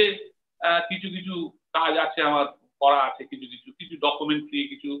হলিউডে কিছু কিছু কাজ আছে আমার করা আছে, কিছু কিছু কিছু ডকুমেন্টারি,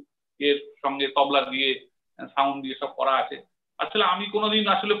 কিছু এর সঙ্গে তবলা দিয়ে সাউন্ড দিয়ে সব করা আছে। আসলে আমি কোনোদিন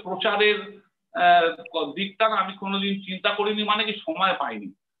আসলে প্রচারের দিকটা না আমি কোনোদিন চিন্তা করিনি, মানে কি সময় পাইনি।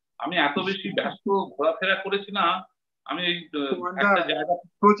 আমি এত বেশি ব্যস্ত ঘোরাফেরা করেছি না, আমি একটা জায়গা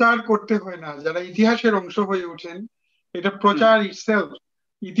প্রচার করতে হয় না। যারা ইতিহাসের অংশ হয়ে ওঠেন, এটা প্রচার ইটসেলফ,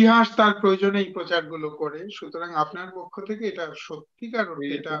 ইতিহাস তার প্রয়োজনে এই প্রচারগুলো করে। সুতরাং আপনার পক্ষ থেকে এটা সত্যিকার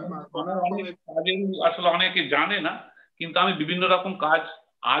অর্থে এটা আসলে অনেকে জানে না, কিন্তু আমি বিভিন্ন রকম কাজ,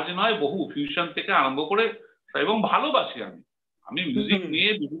 আজ নয় বহু, ফিউশন থেকে আরম্ভ করে, এবং ভালোবাসি। আমি মিউজিক নিয়ে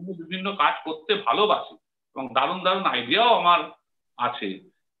বিভিন্ন কাজ করতে ভালোবাসি, এবং দারুণ দারুণ আইডিয়াও আমার আছে।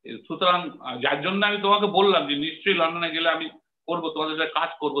 সুতরাং যার জন্য আমি তোমাকে বললাম যে নিশ্চয়ই লন্ডনে গেলে আমি করবো, তোমাদের সাথে কাজ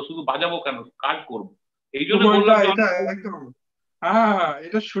করবো, শুধু বাজাবো কেন, কাজ করবো। এই জন্য বললাম একদম।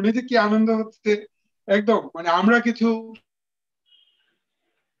 এটা শুনে যে কি আনন্দ হচ্ছে, একদম মানে আমরা কিছু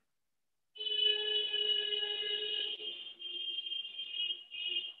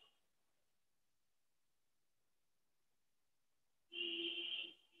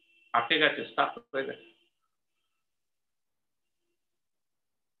আটকে গেছে, স্টার্ট হয়ে গেছে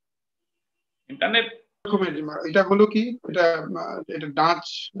ইন্টারনেট। এটা হলো কি, এটা ডাচ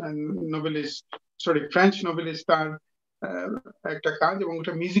নোবেলিস্ট, ফ্রেঞ্চ নোবেলিস্ট তার একটা কাজ, এবং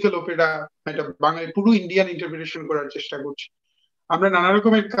ওটা মিউজিক্যাল ওপেরা, এটা বাংলায় পুরো ইন্ডিয়ান ইন্টারপ্রিটেশন করার চেষ্টা করছি। আমরা নানা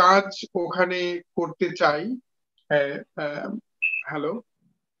রকমের কাজ ওখানে করতে চাই। হ্যালো,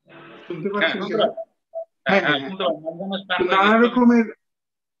 শুনতে পাচ্ছেন? হ্যাঁ,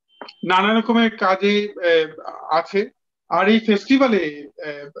 নানা রকমের কাজে আছে। আর এই ফেস্টিভ্যালে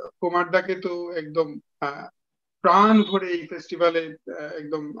কুমারদাকে তো একদম প্রাণ ভরে এই ফেস্টিভ্যালে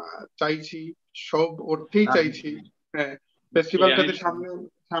একদম চাইছি, সব অর্থেই চাইছি। হ্যাঁ, ফেস্টিভ্যালটাতে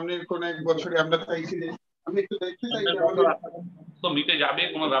সামনের কোন এক বছরে আমরা চাইছি যে আমি একটু দেখতে চাই যে আমাদের তো মিটে যাবে,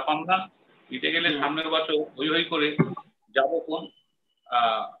 কোনো ব্যাপার না। মিটে গেলে সামনের বছর হই করে যাবো। কোন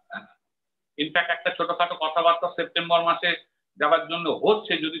ইনফ্যাক্ট একটা ছোটখাটো কথাবার্তা সেপ্টেম্বর মাসে যাওয়ার জন্য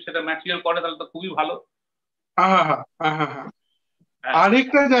হচ্ছে, যদি সেটা ম্যাচিওর করে তাহলে তো খুবই ভালো।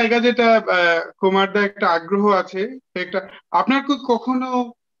 আরেকটা জায়গা যেটা কুমারদা একটা আগ্রহ আছে, একটা আপনার কখনো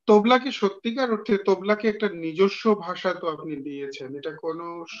তবলাকে, সত্যিকার অর্থে তবলাকে একটা নিজস্ব ভাষা তো আপনি দিয়েছেন, এটা কোনো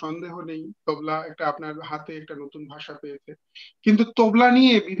সন্দেহ নেই। তবলা একটা আপনার হাতে একটা নতুন ভাষা পেয়েছে, কিন্তু তবলা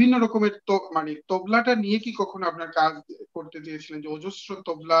নিয়ে বিভিন্ন রকমের মানে তবলাটা নিয়ে কি কখনো আপনার কাজ করতে চেয়েছিলেন, যে অজস্র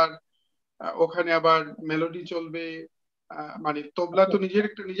তবলার ওখানে আবার মেলোডি চলবে, মানে তবলা তো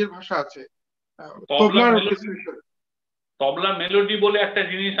নিজের ভাষা আছে, তবলা মেলোডি বলে একটা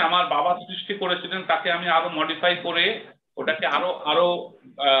জিনিস আমার বাবা সৃষ্টি করেছিলেন, তাকে আমি আরো মডিফাই করে ওটাকে আরো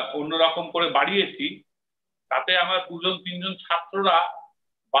অন্যরকম করে বাড়িয়েছি। তাতে আমার 2-3জন ছাত্ররা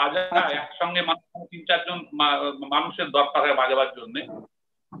বাজায় একসঙ্গে, 3-4জন মানুষের দরকার হয় বাজাবার জন্য।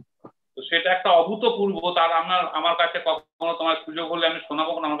 তো সেটা একটা অভূতপূর্ব। তার আমার কাছে কখনো তোমার সুযোগ হলে আমি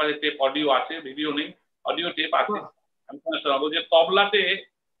শোনাবো, আমার কাছে টেপ অডিও আছে, ভিডিও নেই, অডিও টেপ আছে, আমি শোনাবো যে তবলাতে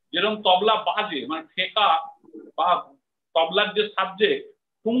যেরকম তবলা বাজে, মানে ঠেকা বা তবলার যে সাবজেক্ট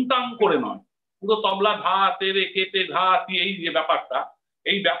টুংটাং করে নয়, পুরো তবলা ধা তেরে কেটে ধা তি, এই যে ব্যাপারটা,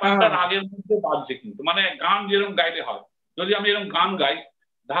 এই ব্যাপারটা রাগের মধ্যে বাজছে কিন্তু, মানে গান যেরকম গাইলে হয়, যদি আমি এরকম গান গাই,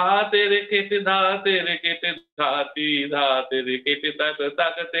 ধা তেরে কেটে ধা তেরে কেটে ধাতি ধা তেরে কেটে তাকে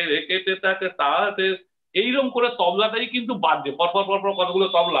তাকে তেরে কেটে তাকে তাতে, এইরকম করে তবলাটাই কিন্তু বাজছে পরপর পরপর কতগুলো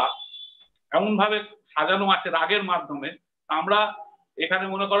তবলা এমন ভাবে সাজানো আছে রাগের মাধ্যমে। আমরা এখানে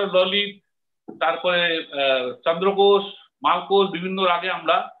মনে করো ললিত, তারপরে চন্দ্রকোষ, মালকোষ, বিভিন্ন রাগে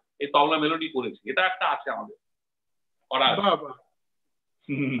আমরা এই তবলা মেলোডি করেছি, এটা একটা আছে আমাদের করা আছে।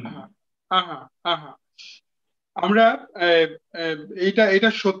 আমরা এইটা এটা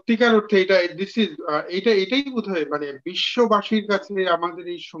সত্যিকার অর্থে এটা দিস ইজ এটাই বোধহয় মানে বিশ্ববাসীর কাছে আমাদের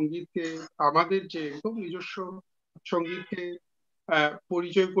এই সঙ্গীতকে, আমাদের যে একদম নিজস্ব সঙ্গীতকে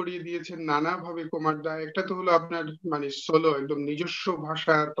পরিচয় করিয়ে দিয়েছেন নানাভাবে কুমার দা। একটা তো হলো আপনার মানে সোলো, একদম নিজস্ব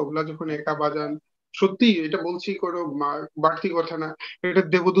ভাষা, তবলা যখন একা বাজান, সত্যি এটা বলছি কোনো বাড়তি কথা না, এটা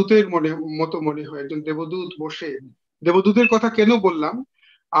দেবদূতের মতো মনে হয়, একজন দেবদূত বসে। দেবদূতের কথা কেন বললাম,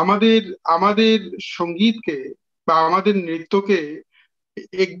 আমাদের আমাদের সঙ্গীতকে বা আমাদের নৃত্যকে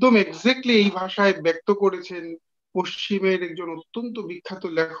একদম এক্স্যাক্টলি এই ভাষায় ব্যক্ত করেছেন পশ্চিমের একজন অত্যন্ত বিখ্যাত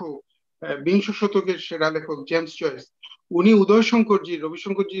লেখক, বিংশ শতকের সেরা লেখক জেমস জয়েস। উনি উদয় শঙ্করজি,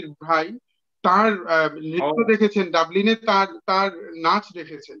 রবিশঙ্করজির ভাই, তার নৃত্য দেখেছেন ডাবলিনে, তার তার নাচ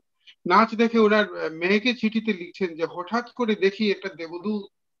দেখেছেন। নাচ দেখে ওনার মেয়েকে চিঠিতে লিখছেন যে হঠাৎ করে দেখি একটা দেবদূত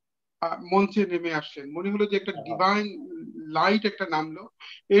মঞ্চে নেমে আসছেন, মনে হলো যে একটা ডিভাইন লাইট একটা নামলো।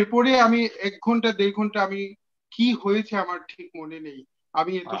 এরপরে আমি 1 ঘন্টা 1.5 ঘন্টা আমি কি হয়েছে আমার ঠিক মনে নেই,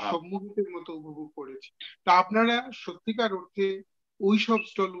 আমি এত সম্মোহিতের মতো উপভোগ করেছি। তা আপনারা সত্যিকার অর্থে ওইসব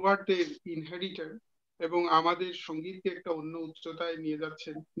স্টলওয়ার্ডের ইনহেরিটার এবং আমাদের সঙ্গীতকে একটা অন্য উচ্চতায়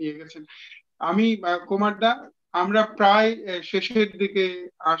নিয়ে গেছেন। আমি কুমার দা, আমরা প্রায় শেষের দিকে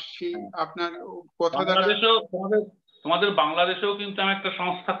আসছি। আপনার কথা দ্বারা তোমাদের বাংলাদেশেও কিন্তু আমি একটা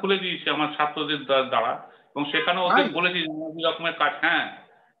সংস্থা খুলে দিয়েছি আমার ছাত্রদের দ্বারা, এবং সেখানে ওদের বলেছি বিভিন্ন রকমের কাজ। হ্যাঁ,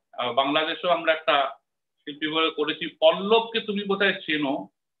 বাংলাদেশেও আমরা একটা শিল্পী বলে করেছি, পল্লবকে তুমি বোধহয় চেনো।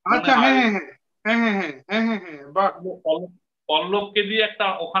 আচ্ছা, হ্যাঁ হ্যাঁ হ্যাঁ হ্যাঁ হ্যাঁ হ্যাঁ হ্যাঁ হ্যাঁ, বাহ। পল্লবকে দিয়ে একটা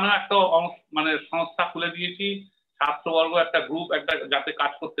ওখানে একটা মানে সংস্থা খুলে দিয়েছি, ছাত্রবর্গ একটা গ্রুপ একটা যাতে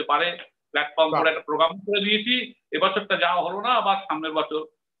কাজ করতে পারে, প্ল্যাটফর্ম করে একটা প্রোগ্রাম করে দিয়েছি। এবছরটা যাওয়া হলো না, আবার সামনের বছর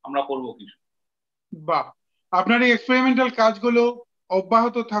আমরা করবো কিছু। বাহ, আপনার এই এক্সপেরিমেন্টাল কাজগুলো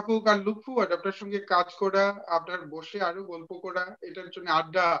অব্যাহত থাকুক। আর লুক ফরওয়ার্ড আপনার সঙ্গে কাজ করা, আপনার বসে আরো গল্প করা, এটার জন্য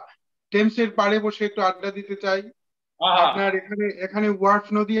আড্ডা, টেমসের পাড়ে বসে একটু আড্ডা দিতে চাই। আপনার এখানে এখানে ওয়ার্ফ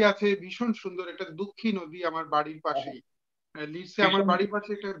নদী আছে, ভীষণ সুন্দর একটা দুঃখী নদী আমার বাড়ির পাশেই, লিডসে আমার বাড়ির পাশে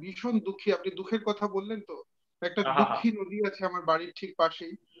একটা ভীষণ দুঃখী, আপনি দুঃখের কথা বললেন তো, একটা দুঃখী নদী আছে আমার বাড়ির ঠিক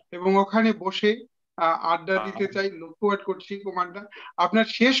পাশেই, এবং ওখানে বসে আড্ডা দিতে চাই। লুক ফরওয়ার্ড করছি কুমারদা। আপনার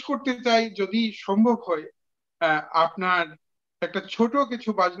শেষ করতে চাই যদি সম্ভব হয়, আপনার একটা ছোট কিছু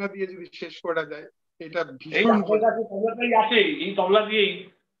বাজনা দিয়ে যদি শেষ করা যায়, এটা ভীষণ আছে এই তবলা দিয়েই।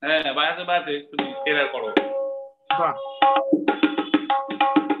 হ্যাঁ, বাজাতে বাজাতে তুমি শেয়ার করো। বাহ,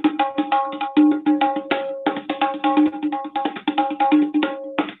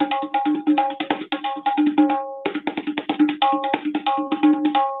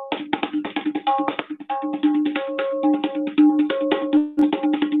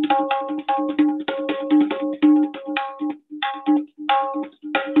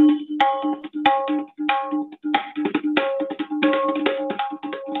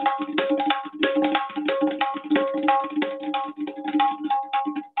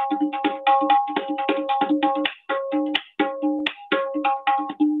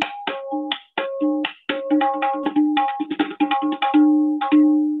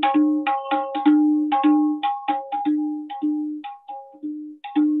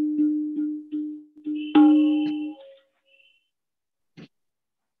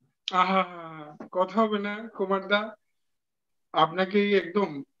 আহা, কথা হবে না কুমারদা। আপনাকে একদম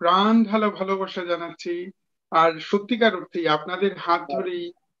প্রাণ ঢালা ভালোবাসা জানাচ্ছি। আর সত্যিকার অর্থেই আপনাদের হাত ধরেই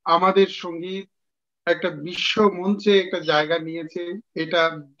আমাদের সঙ্গীত একটা বিশ্ব মঞ্চে একটা জায়গা নিয়েছে। এটা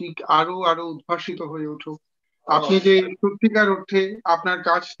দিক আরো আরো উদ্ভাসিত হয়ে উঠুক। আপনি যে সত্যিকার অর্থে আপনার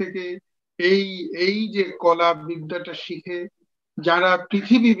কাছ থেকে এই এই যে কলা বিদ্যাটা শিখে যারা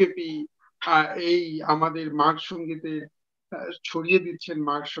পৃথিবীব্যাপী এই আমাদের মার্গ সঙ্গীতের ছড়িয়ে দিচ্ছেন,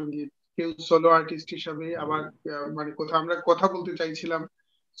 মার্গ সঙ্গীত, কেউ সোলো আর্টিস্ট হিসাবে, আবার মানে আমরা কথা বলতে চাইছিলাম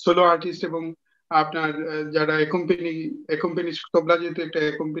সোলো আর্টিস্ট এবং আপনার যারা একম্পেনি তবলা যেহেতু একটা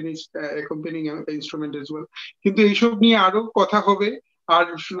একম্পেনিং ইনস্ট্রুমেন্ট এজ ওয়েল, কিন্তু এইসব নিয়ে আরো কথা হবে। আর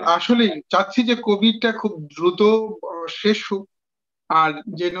আসলে চাচ্ছি যে কোভিডটা খুব দ্রুত শেষ হোক, আর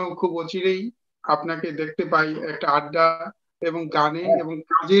যেন খুব অচিরেই আপনাকে দেখতে পাই একটা আড্ডা এবং গানে এবং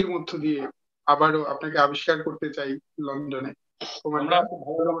কাজের মধ্য দিয়ে আবারও আপনাকে আবিষ্কার করতে চাই লন্ডনে। কুমার তোমরা দা, খুব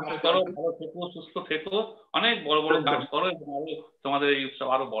ভালো কাজ করো, ভালো থেকো, সুস্থ থেকো, অনেক বড় বড় কাজ করো এবং আরো তোমাদের এই উৎসব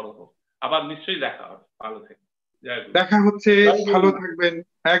আরো বড় হোক। আবার নিশ্চয়ই দেখা হবে। ভালো থেকো। জয় গুরু। দেখা হচ্ছে। জয় গুরু। ভালো থাকবেন।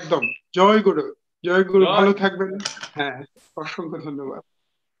 একদম। জয় গুরু। জয় গুরু। জয় ভালো গুরু। থাকবেন। হ্যাঁ, অসংখ্য ধন্যবাদ।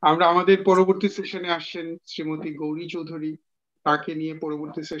 আমরা আমাদের পরবর্তী সেশনে আসছেন শ্রীমতী গৌরী চৌধুরী, তাকে নিয়ে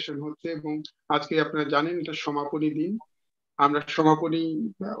পরবর্তী সেশন হচ্ছে, এবং আজকে আপনারা জানেন এটা সমাপনী দিন। আমরা সমাপনী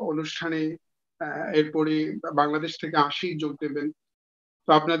অনুষ্ঠানে এরপরে বাংলাদেশ থেকে আসি যোগ দেবেন। তো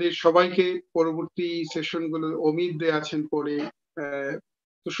আপনাদের সবাইকে পরবর্তী সেশন গুলো অমিত দে আছেন পরে।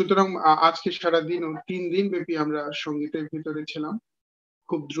 তো সুতরাং আজকে সারাদিন ও 3 দিন ব্যাপী আমরা সঙ্গীতের ভিতরে ছিলাম।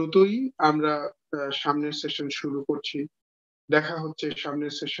 খুব দ্রুতই আমরা সামনের সেশন শুরু করছি। দেখা হচ্ছে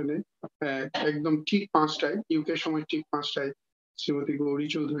সামনের সেশনে একদম ঠিক 5টায়, ইউকে সময় ঠিক 5টায় শ্রীমতী গৌরী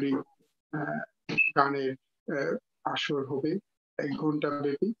চৌধুরী গানের আসর হবে 1 ঘন্টা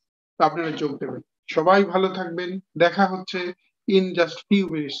ব্যাপী। তো আপনারা যোগ দেবেন। সবাই ভালো থাকবেন। দেখা হচ্ছে in just few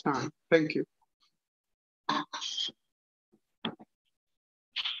minutes time. Thank you.